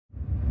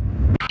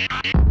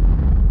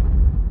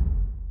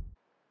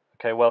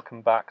Okay,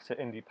 welcome back to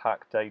Indipac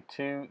Day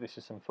 2. This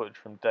is some footage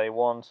from Day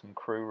 1, some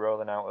crew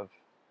rolling out of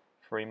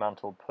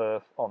Fremantle,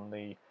 Perth on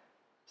the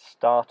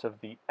start of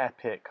the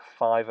epic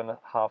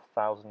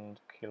 5,500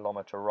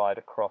 kilometre ride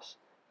across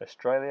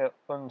Australia,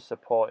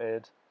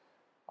 unsupported.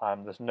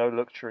 There's no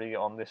luxury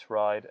on this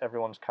ride,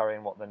 everyone's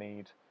carrying what they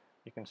need.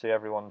 You can see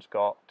everyone's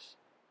got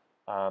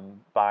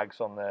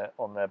bags on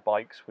their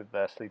bikes with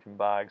their sleeping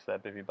bags, their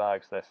bivvy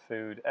bags, their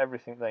food,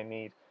 everything they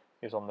need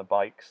is on the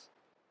bikes.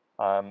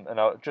 And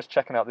I was just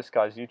checking out this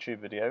guy's YouTube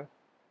video,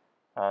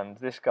 and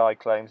this guy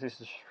claims, this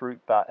is Fruit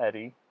Bat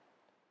Eddie,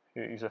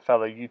 who's a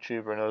fellow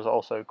YouTuber and is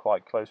also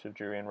quite close with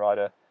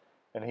Durianrider,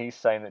 and he's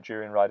saying that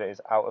Durianrider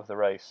is out of the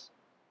race.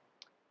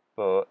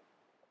 But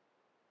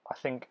I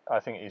think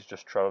he's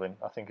just trolling.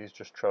 I think he's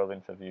just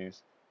trolling for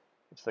views.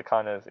 It's the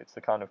kind of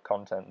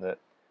content that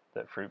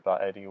Fruit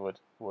Bat Eddie would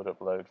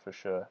upload for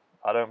sure.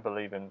 I can't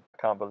believe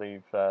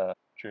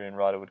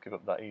Durianrider would give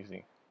up that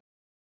easy.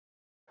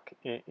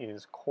 It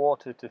is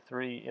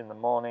 2:45 in the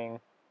morning,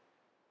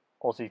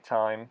 Aussie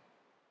time,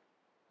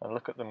 and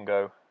look at them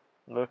go.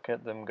 Look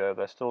at them go.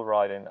 They're still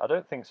riding. I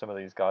don't think some of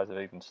these guys have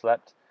even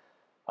slept.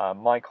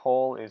 Mike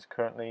Hall is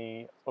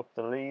currently up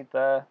the lead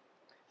there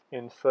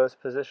in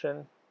first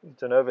position. He's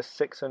done over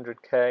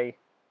 600k.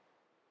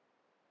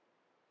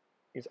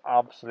 He's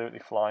absolutely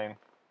flying.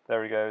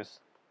 There he goes.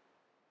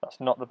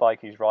 That's not the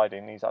bike he's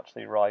riding. He's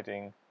actually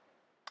riding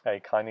a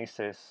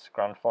Kinesis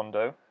Gran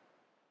Fondo.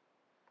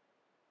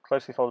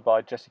 Closely followed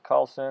by Jesse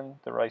Carlsson,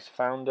 the race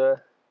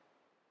founder.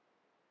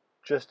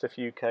 Just a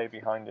few K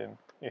behind him,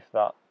 if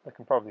that. They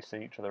can probably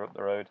see each other up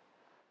the road.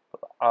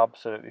 But they're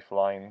absolutely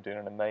flying, doing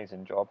an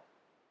amazing job.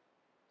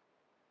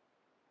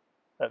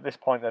 At this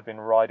point they've been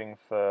riding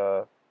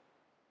for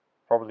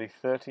probably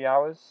 30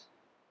 hours.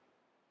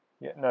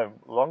 Yeah, no,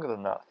 longer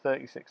than that,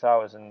 36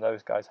 hours, and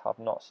those guys have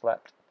not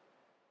slept.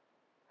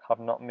 Have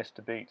not missed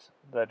a beat.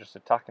 They're just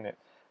attacking it.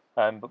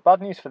 But bad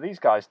news for these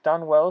guys.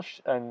 Dan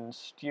Welch and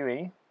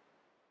Stewie,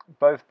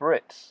 both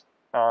Brits,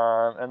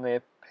 and they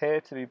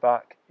appear to be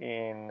back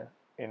in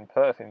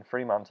Perth, in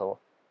Fremantle.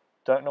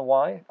 Don't know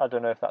why. I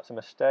don't know if that's a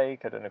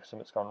mistake. I don't know if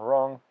something's gone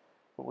wrong.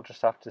 But we'll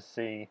just have to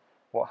see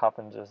what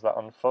happens as that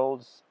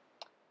unfolds.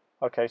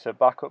 Okay, so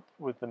back up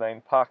with the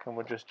main pack, and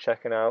we're just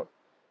checking out.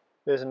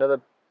 There's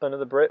another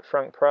Brit,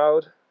 Frank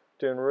Proud,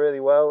 doing really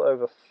well,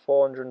 over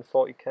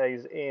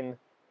 440k's in,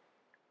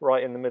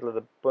 right in the middle of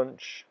the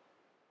bunch.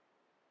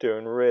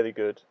 Doing really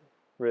good,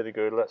 really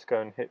good. Let's go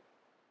and hit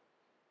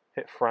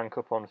Frank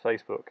up on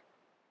Facebook.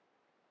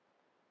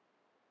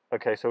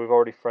 Okay, so we've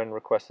already friend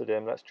requested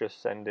him. Let's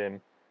just send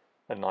him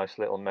a nice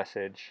little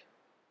message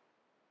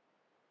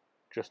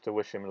just to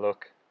wish him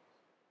luck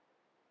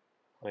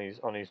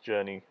on his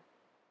journey.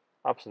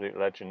 Absolute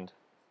legend.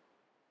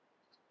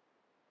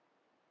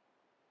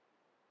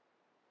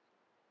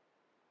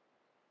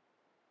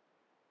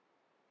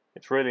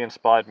 It's really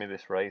inspired me,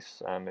 this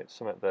race. It's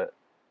something that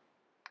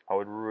I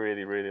would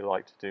really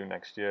like to do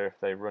next year. If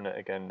they run it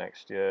again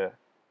next year,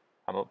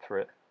 I'm up for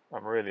it.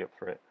 I'm really up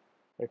for it.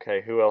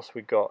 Okay, who else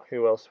we got?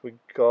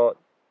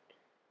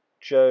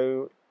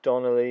 Joe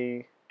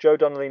Donnelly,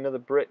 another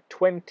Brit,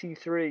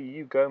 23.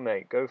 You go,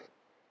 mate. Go.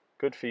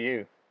 Good for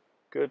you.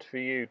 Good for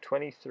you.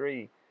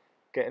 23,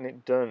 getting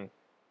it done.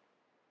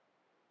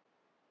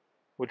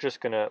 We're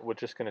just gonna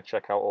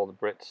check out all the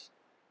Brits,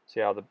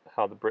 see how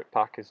the Brit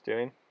pack is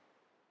doing.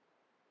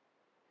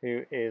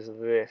 Who is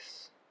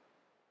this?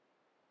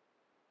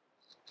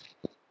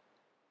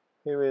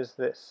 Who is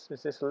this?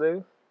 Is this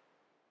Lou?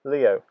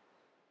 Leo.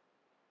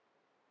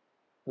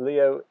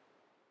 Leo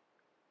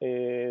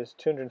is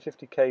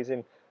 250k's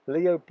in.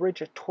 Leo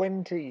Bridger,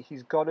 20.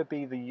 He's got to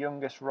be the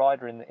youngest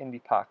rider in the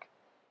Indipac.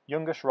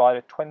 Youngest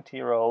rider,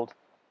 20-year-old,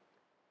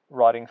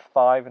 riding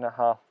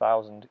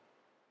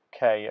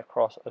 5,500k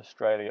across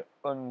Australia,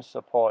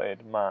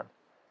 unsupported. Man,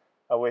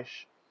 I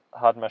wish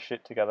I had my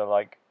shit together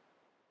like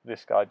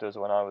this guy does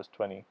when I was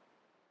 20.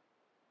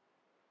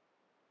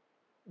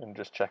 And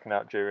just checking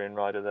out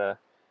Durianrider there.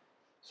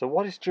 So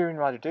what is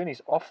Durianrider doing?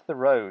 He's off the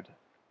road.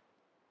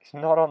 He's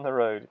not on the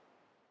road.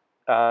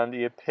 And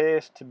he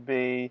appears to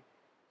be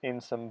in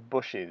some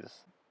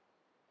bushes.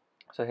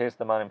 So here's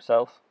the man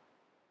himself.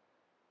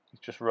 He's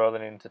just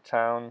rolling into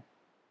town. I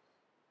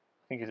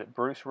think he's at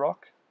Bruce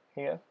Rock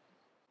here.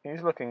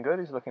 He's looking good.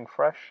 He's looking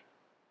fresh.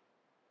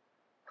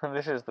 And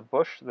this is the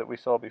bush that we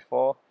saw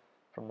before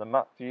from the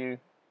map view.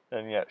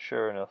 And yet,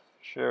 sure enough,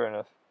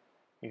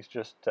 he's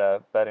just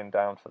bedding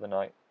down for the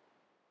night.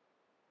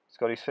 He's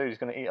got his food. He's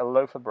going to eat a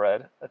loaf of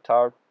bread, a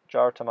jar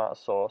of tomato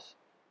sauce,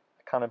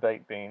 a can of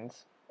baked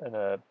beans, and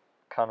a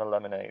can of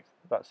lemonade.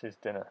 That's his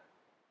dinner.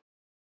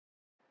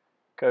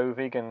 Go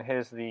vegan.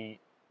 Here's the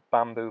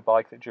bamboo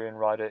bike that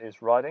Durianrider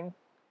is riding.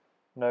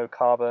 No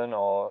carbon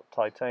or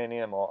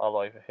titanium or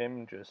alloy for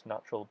him, just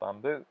natural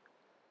bamboo.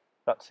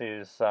 That's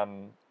his,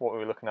 what we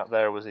were looking at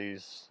there was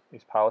his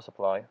power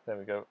supply. There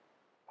we go,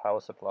 power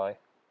supply.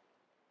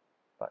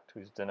 Back to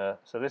his dinner.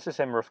 So this is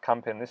him rough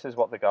camping. This is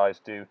what the guys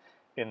do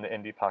in the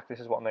Indipac. This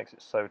is what makes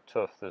it so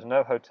tough. There's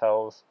no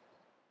hotels.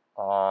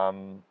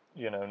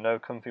 you know, no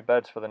comfy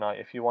beds for the night.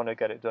 If you want to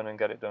get it done and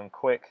get it done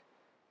quick,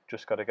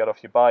 just got to get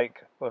off your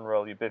bike,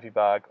 unroll your bivvy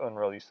bag,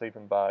 unroll your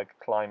sleeping bag,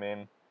 climb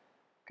in,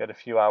 get a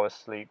few hours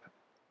sleep,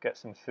 get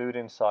some food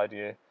inside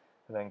you,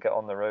 and then get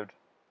on the road.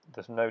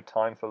 There's no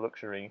time for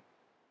luxury.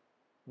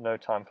 No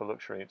time for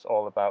luxury. It's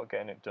all about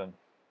getting it done.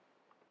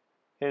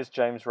 Here's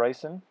James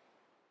Raisson,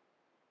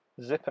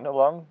 zipping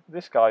along.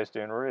 This guy's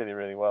doing really,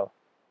 really well.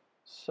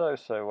 So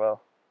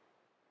well.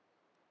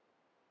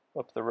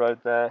 Up the road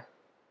there.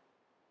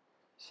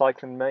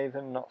 Cycling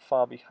Maven not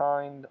far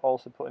behind,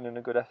 also putting in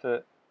a good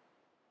effort.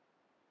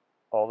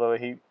 Although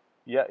he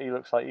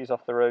looks like he's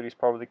off the road. He's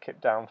probably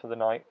kicked down for the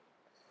night.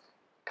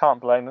 Can't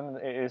blame him.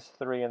 It is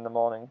 3 in the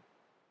morning,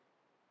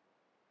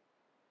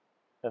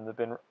 and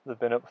they've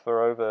been up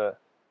for over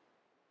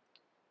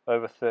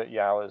 30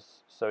 hours.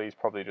 So he's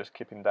probably just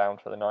kipping down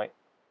for the night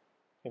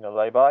in a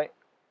lay-by.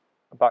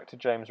 Back to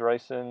James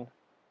Raisson.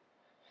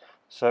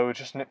 So we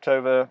just nipped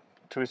over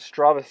to his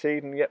Strava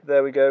feed, and yep,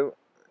 there we go.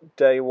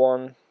 Day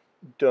 1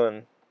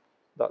 done.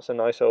 That's a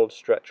nice old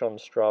stretch on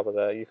Strava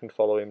there. You can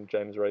follow him,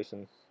 James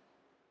Raisson,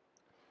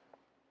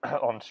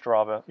 on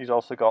Strava. He's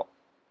also got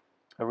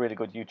a really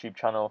good YouTube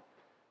channel,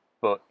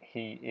 but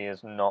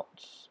he's not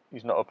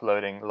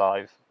uploading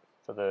live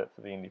for the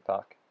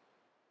Indipac.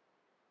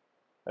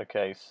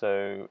 Okay,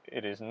 so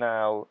it is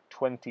now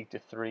 20 to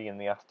 3 in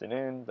the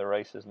afternoon. The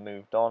race has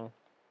moved on.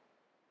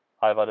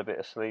 I've had a bit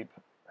of sleep.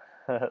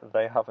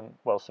 They haven't.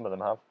 Well, some of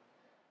them have.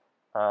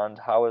 And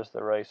how has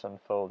the race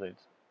unfolded?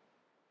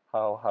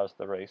 How has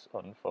the race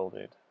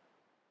unfolded?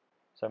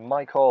 So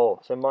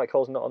Michael's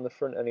not on the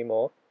front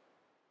anymore.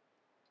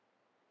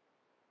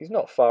 He's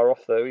not far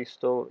off though. He's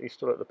still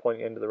at the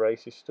pointy end of the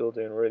race. He's still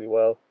doing really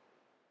well.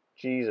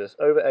 Jesus,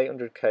 over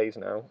 800 Ks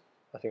now.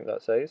 I think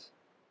that says.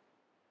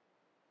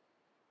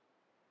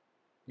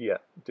 Yeah,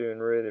 doing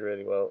really,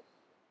 really well.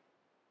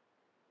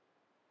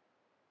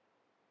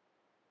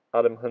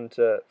 Adam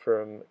Hunter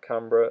from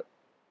Canberra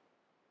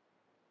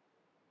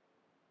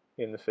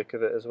in the thick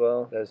of it as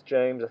well. There's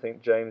James. I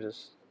think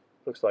James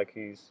looks like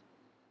he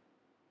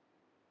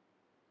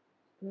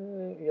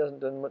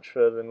hasn't done much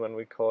further than when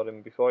we caught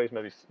him before. He's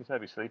maybe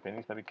sleeping.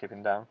 He's maybe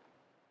kipping down.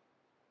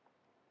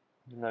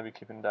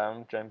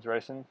 James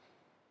Raisson.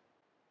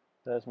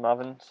 There's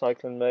Maven,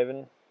 cycling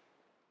Maven.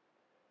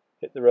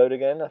 Hit the road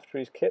again after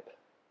his kip.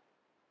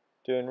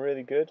 Doing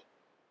really good.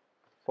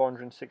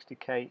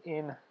 460k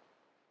in.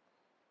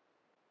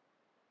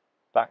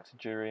 Back to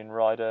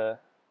Durianrider.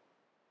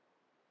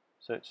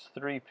 So it's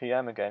 3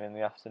 PM again in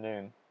the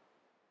afternoon,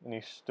 and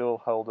he's still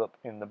holed up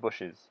in the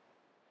bushes.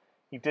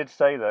 He did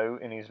say though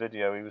in his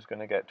video he was going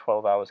to get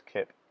 12 hours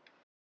kip.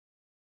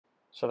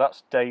 So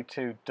that's day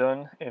 2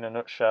 done in a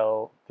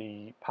nutshell.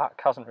 The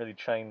pack hasn't really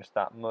changed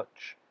that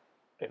much.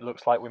 It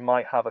looks like we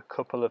might have a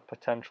couple of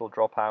potential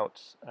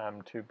dropouts.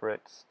 2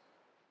 Brits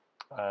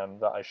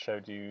that I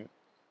showed you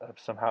have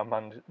somehow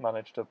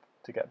managed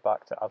to get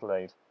back to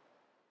Adelaide.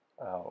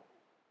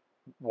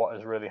 What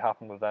has really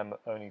happened with them,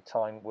 only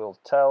time will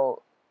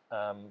tell.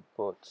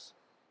 But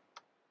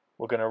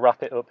we're going to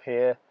wrap it up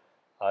here.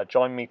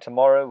 Join me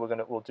tomorrow.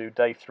 We'll do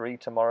day 3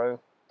 tomorrow.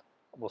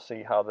 We'll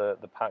see how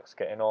the pack's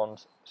getting on,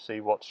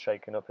 see what's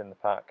shaking up in the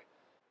pack.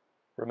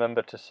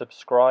 Remember to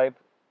subscribe.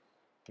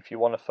 If you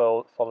want to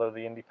follow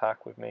the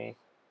Indipac with me,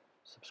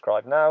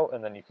 subscribe now,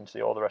 and then you can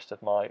see all the rest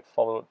of my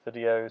follow-up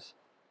videos.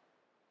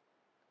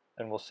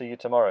 And we'll see you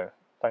tomorrow.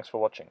 Thanks for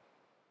watching.